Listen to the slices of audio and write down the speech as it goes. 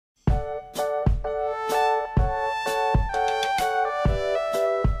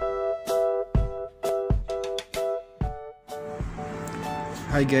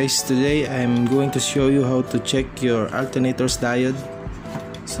Hi guys, today I'm going to show you how to check your alternator's diode.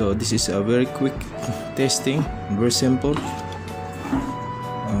 So this is a very quick testing, very simple.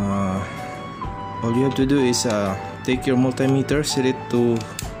 All you have to do is take your multimeter, set it to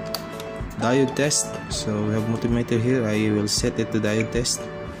diode test. So we have multimeter here, I will set it to diode test.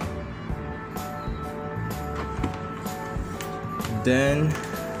 Then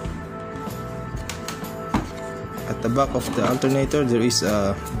at the back of the alternator there is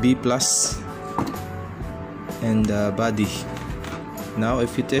a B plus and a body. Now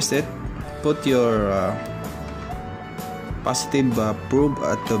if you test it, put your positive probe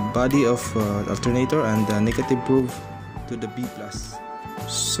at the body of alternator and the negative probe to the B plus.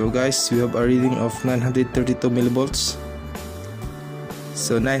 So guys, we have a reading of 932 millivolts.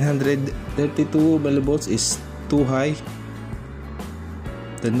 So 932 millivolts is too high.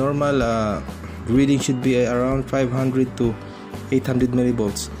 The normal reading should be around 500 to 800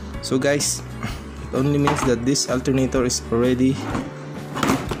 millivolts. So guys, it only means that this alternator is already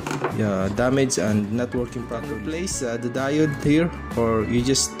damaged and not working properly. Replace the diode here, or you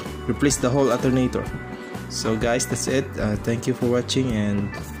just replace the whole alternator. So guys, that's it. Thank you for watching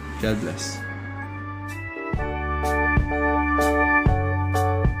and God bless.